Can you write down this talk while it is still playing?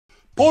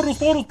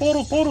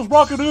Portals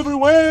rocking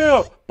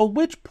everywhere! But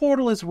which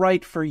portal is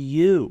right for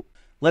you?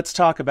 Let's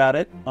talk about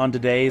it on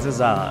today's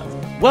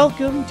Azaz.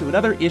 Welcome to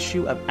another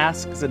issue of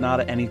Ask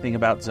Zenatta Anything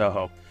About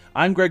Zoho.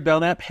 I'm Greg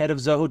Belknap, head of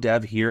Zoho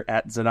Dev here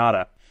at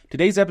Zenatta.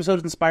 Today's episode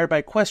is inspired by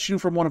a question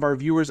from one of our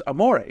viewers,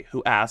 Amore,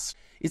 who asks,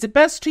 is it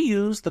best to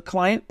use the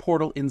client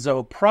portal in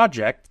Zoho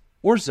Projects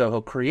or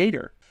Zoho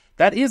Creator?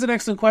 That is an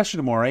excellent question,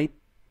 Amore.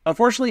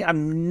 Unfortunately,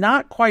 I'm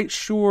not quite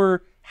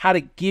sure how to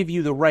give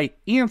you the right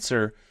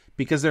answer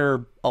because there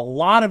are a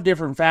lot of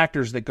different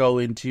factors that go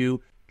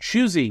into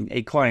choosing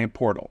a client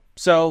portal.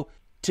 So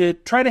to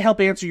try to help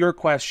answer your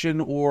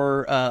question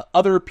or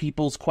other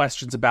people's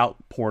questions about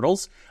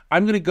portals,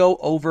 I'm going to go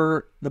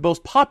over the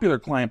most popular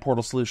client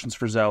portal solutions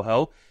for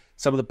Zoho,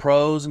 some of the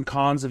pros and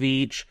cons of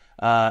each,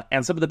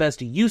 and some of the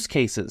best use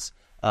cases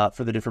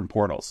for the different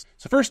portals.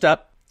 So first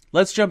up,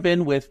 let's jump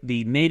in with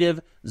the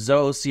native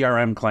Zoho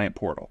CRM client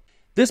portal.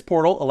 This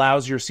portal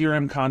allows your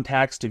CRM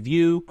contacts to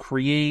view,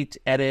 create,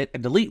 edit,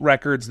 and delete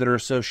records that are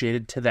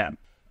associated to them.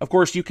 Of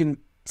course, you can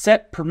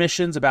set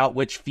permissions about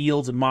which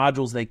fields and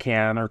modules they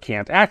can or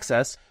can't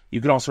access. You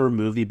can also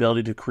remove the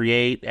ability to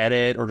create,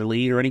 edit, or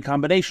delete, or any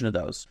combination of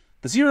those.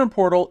 The CRM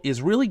portal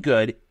is really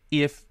good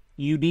if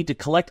you need to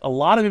collect a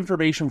lot of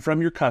information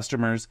from your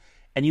customers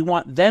and you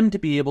want them to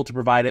be able to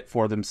provide it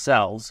for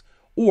themselves,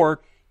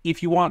 or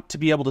if you want to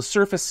be able to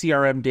surface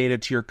CRM data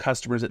to your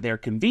customers at their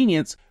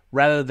convenience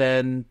rather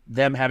than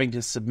them having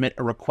to submit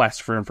a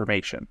request for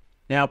information.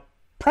 Now,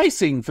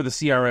 pricing for the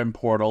CRM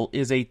portal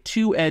is a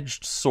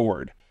two-edged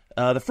sword.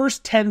 The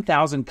first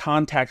 10,000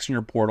 contacts in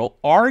your portal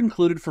are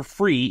included for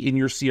free in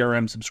your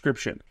CRM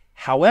subscription.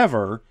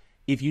 However,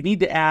 if you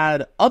need to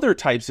add other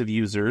types of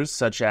users,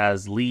 such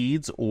as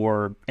leads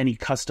or any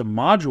custom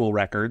module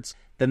records,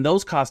 then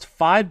those cost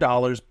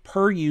 $5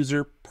 per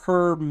user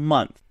per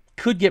month.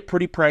 Could get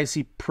pretty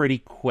pricey pretty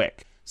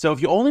quick. So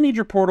if you only need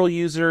your portal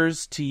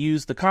users to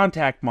use the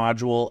contact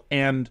module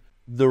and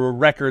the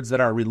records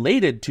that are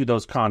related to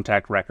those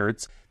contact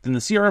records, then the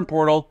CRM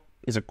portal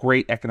is a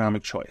great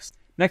economic choice.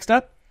 Next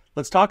up,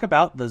 let's talk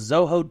about the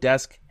Zoho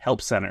Desk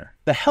Help Center.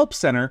 The Help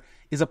Center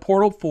is a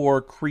portal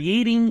for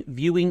creating,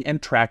 viewing,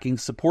 and tracking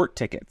support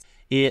tickets.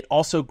 It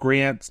also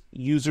grants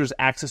users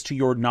access to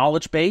your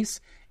knowledge base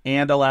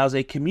and allows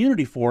a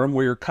community forum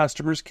where your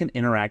customers can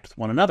interact with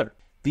one another.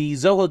 The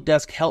Zoho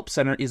Desk Help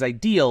Center is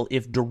ideal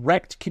if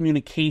direct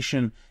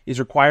communication is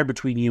required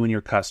between you and your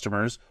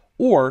customers,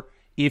 or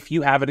if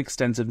you have an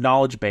extensive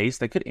knowledge base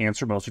that could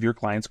answer most of your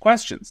clients'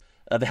 questions.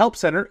 The Help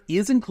Center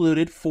is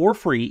included for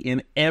free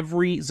in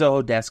every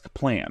Zoho Desk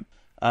plan.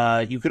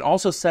 You can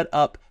also set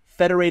up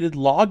federated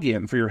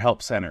login for your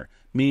Help Center,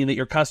 meaning that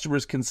your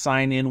customers can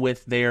sign in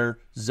with their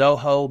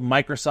Zoho,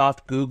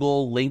 Microsoft,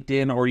 Google,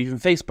 LinkedIn, or even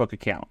Facebook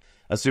account,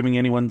 assuming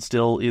anyone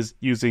still is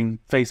using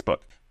Facebook.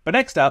 But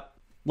next up,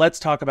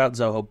 let's talk about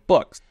Zoho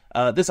Books.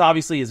 This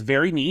obviously is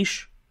very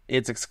niche.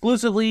 It's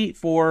exclusively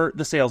for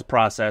the sales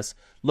process,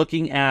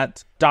 looking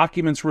at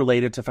documents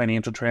related to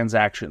financial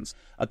transactions.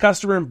 A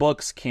customer in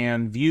Books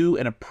can view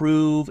and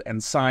approve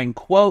and sign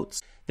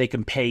quotes. They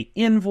can pay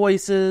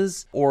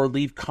invoices or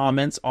leave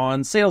comments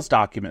on sales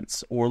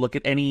documents or look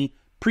at any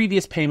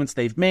previous payments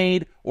they've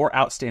made or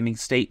outstanding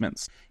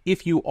statements.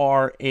 If you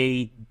are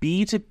a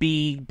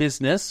B2B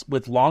business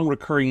with long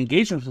recurring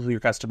engagements with your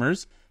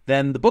customers,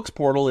 then the Books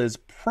portal is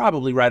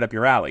probably right up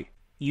your alley.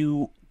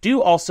 You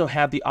do also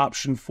have the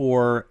option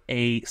for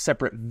a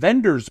separate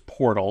vendors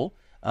portal,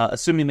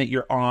 assuming that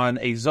you're on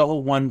a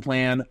Zoho One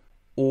plan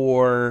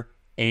or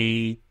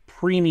a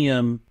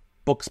premium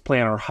Books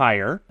plan or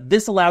higher.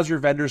 This allows your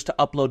vendors to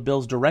upload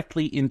bills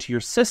directly into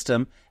your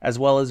system, as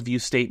well as view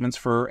statements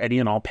for any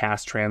and all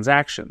past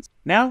transactions.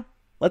 Now,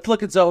 let's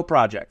look at Zoho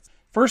Projects.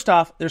 First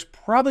off, there's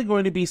probably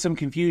going to be some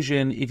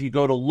confusion if you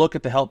go to look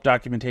at the help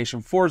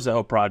documentation for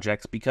Zoho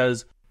Projects,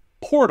 because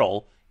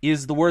portal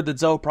is the word that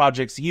Zoho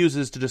Projects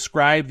uses to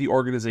describe the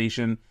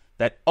organization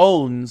that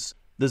owns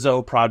the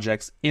Zoho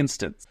Projects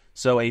instance.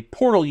 So a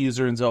portal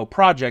user in Zoho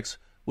Projects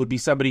would be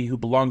somebody who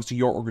belongs to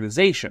your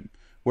organization,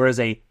 whereas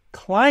a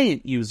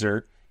client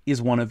user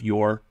is one of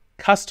your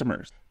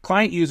customers.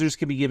 Client users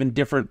can be given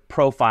different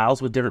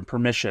profiles with different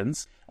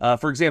permissions.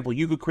 For example,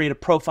 you could create a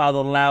profile that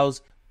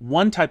allows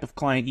one type of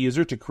client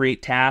user to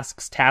create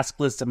tasks, task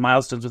lists, and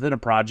milestones within a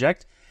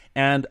project,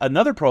 and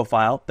another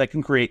profile that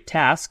can create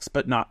tasks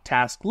but not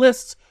task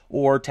lists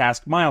or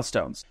task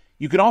milestones.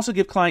 You can also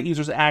give client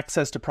users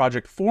access to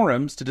project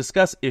forums to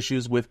discuss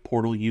issues with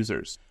portal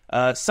users.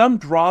 Some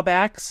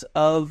drawbacks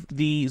of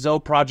the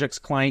Zoho Projects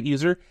client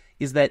user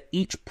is that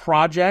each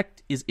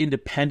project is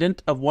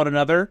independent of one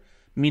another,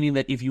 meaning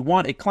that if you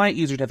want a client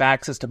user to have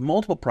access to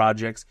multiple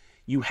projects,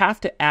 you have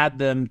to add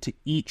them to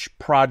each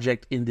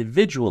project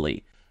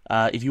individually.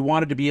 If you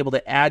wanted to be able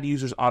to add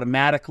users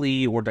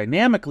automatically or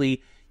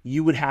dynamically,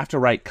 you would have to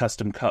write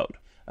custom code.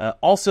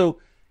 Also,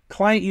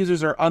 client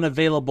users are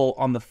unavailable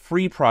on the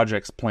free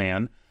projects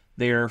plan.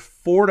 They're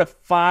 $4 to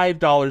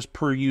 $5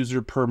 per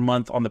user per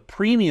month on the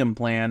premium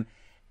plan,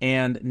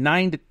 and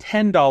 $9 to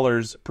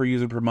 $10 per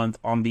user per month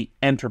on the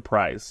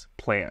enterprise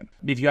plan.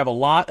 If you have a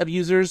lot of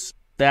users,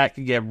 that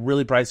can get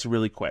really pricey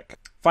really quick.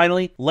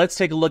 Finally, let's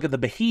take a look at the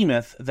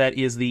behemoth that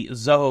is the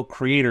Zoho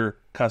Creator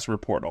customer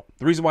portal.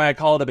 The reason why I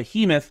call it a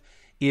behemoth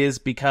is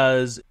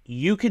because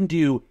you can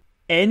do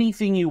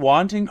anything you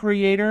want in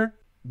Creator,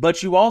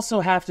 but you also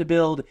have to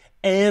build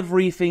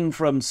everything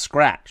from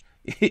scratch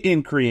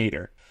in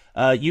Creator.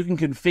 You can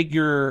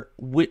configure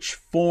which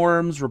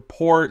forms,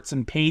 reports,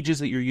 and pages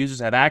that your users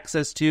have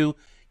access to.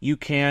 You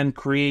can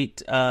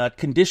create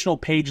conditional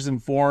pages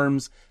and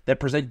forms that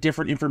present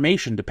different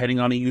information depending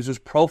on a user's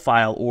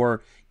profile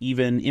or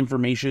even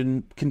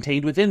information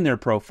contained within their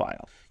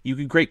profile. You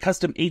can create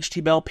custom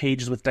HTML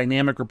pages with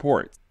dynamic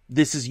reports.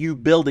 This is you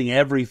building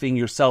everything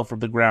yourself from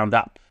the ground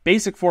up.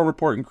 Basic form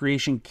report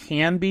creation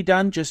can be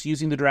done just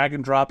using the drag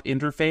and drop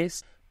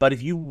interface, but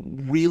if you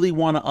really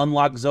want to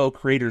unlock Zoho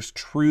Creator's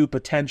true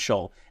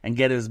potential and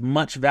get as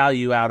much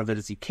value out of it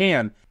as you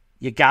can,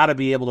 you gotta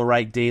be able to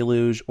write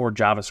Deluge or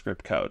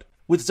JavaScript code.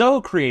 With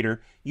Zoho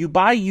Creator, you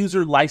buy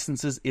user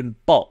licenses in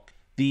bulk.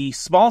 The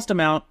smallest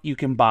amount you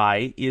can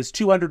buy is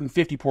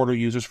 250 portal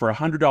users for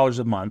 $100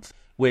 a month,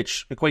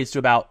 which equates to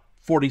about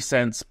 40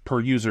 cents per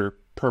user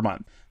per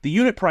month. The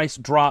unit price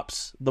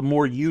drops the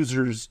more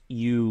users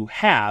you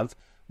have,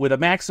 with a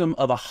maximum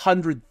of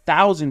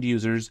 100,000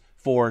 users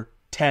for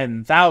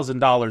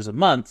 $10,000 a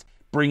month,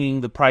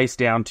 bringing the price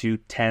down to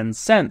 10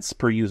 cents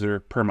per user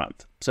per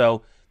month.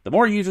 So the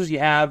more users you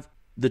have,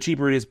 the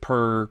cheaper it is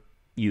per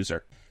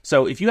user.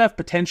 So if you have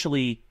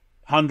potentially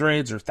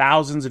hundreds or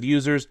thousands of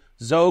users,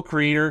 Zoho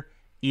Creator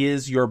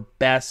is your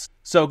best.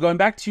 So going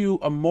back to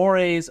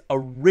Amore's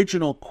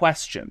original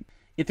question,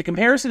 if the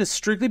comparison is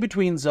strictly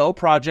between Zoho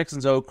Projects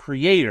and Zoho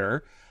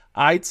Creator,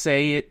 I'd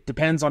say it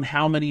depends on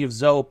how many of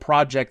Zoho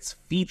Projects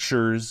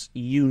features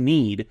you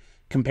need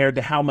compared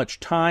to how much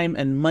time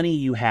and money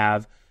you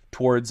have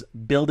towards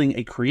building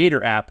a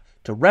Creator app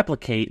to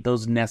replicate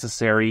those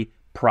necessary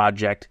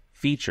project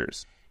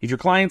features. If your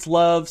clients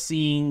love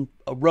seeing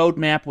a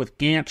roadmap with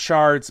Gantt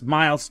charts,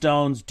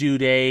 milestones, due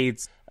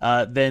dates,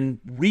 then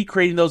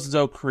recreating those in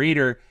Zoho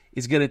Creator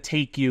is going to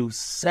take you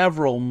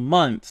several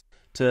months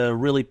to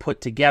really put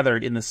together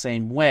in the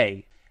same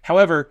way.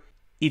 However,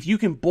 if you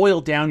can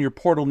boil down your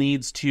portal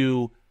needs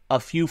to a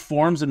few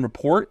forms and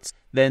reports,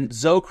 then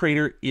Zoho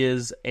Creator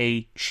is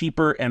a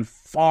cheaper and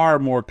far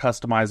more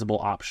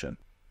customizable option.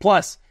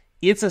 Plus,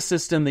 it's a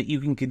system that you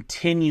can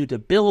continue to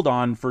build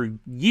on for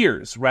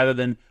years rather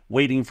than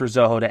waiting for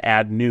Zoho to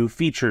add new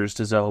features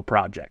to Zoho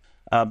Project.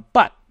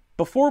 But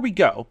before we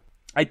go,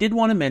 I did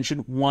want to mention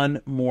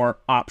one more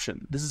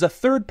option. This is a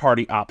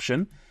third-party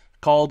option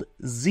called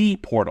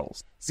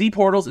ZPortals.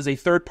 ZPortals is a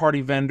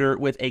third-party vendor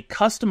with a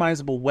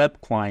customizable web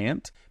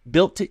client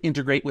built to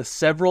integrate with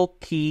several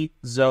key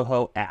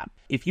Zoho apps.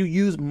 If you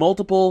use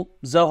multiple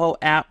Zoho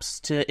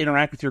apps to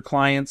interact with your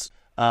clients,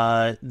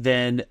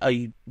 then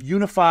a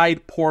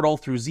unified portal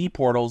through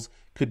ZPortals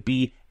could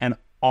be an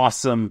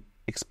awesome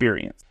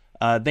experience.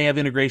 They have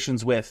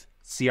integrations with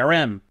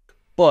CRM,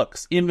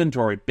 books,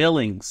 inventory,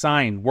 billing,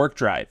 sign,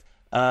 WorkDrive.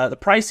 The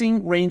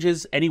pricing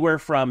ranges anywhere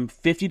from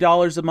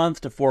 $50 a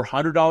month to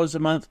 $400 a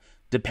month,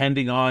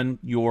 depending on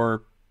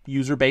your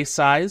user base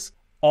size.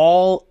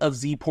 All of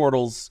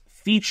ZPortals'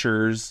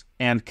 features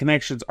and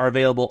connections are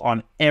available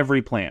on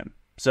every plan.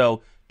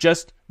 So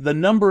just the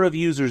number of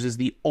users is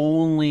the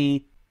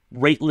only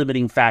rate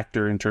limiting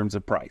factor in terms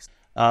of price.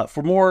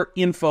 For more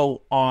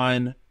info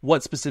on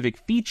what specific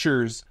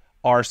features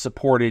are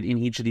supported in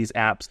each of these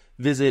apps,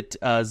 visit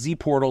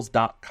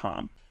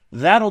zportals.com.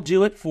 That'll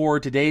do it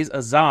for today's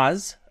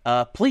Azaz.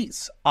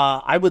 Please,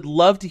 I would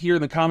love to hear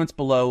in the comments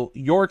below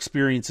your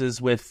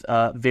experiences with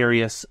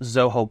various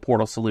Zoho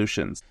portal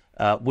solutions.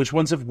 Which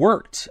ones have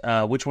worked?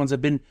 Which ones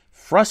have been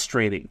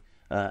frustrating?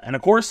 And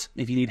of course,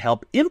 if you need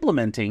help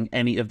implementing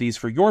any of these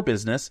for your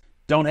business,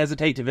 don't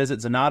hesitate to visit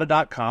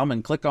Zenatta.com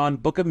and click on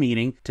Book a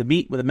Meeting to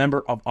meet with a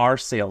member of our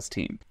sales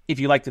team. If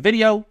you like the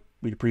video,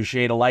 we'd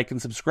appreciate a like and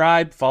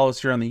subscribe. Follow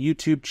us here on the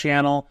YouTube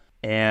channel.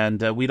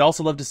 And we'd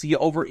also love to see you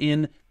over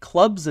in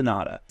Club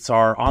Zenatta. It's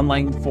our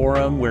online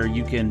forum where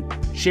you can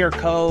share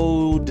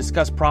code,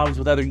 discuss problems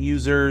with other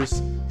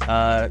users,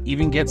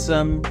 even get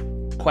some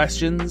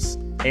questions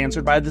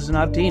answered by the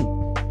Zenatta team.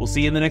 We'll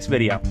see you in the next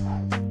video.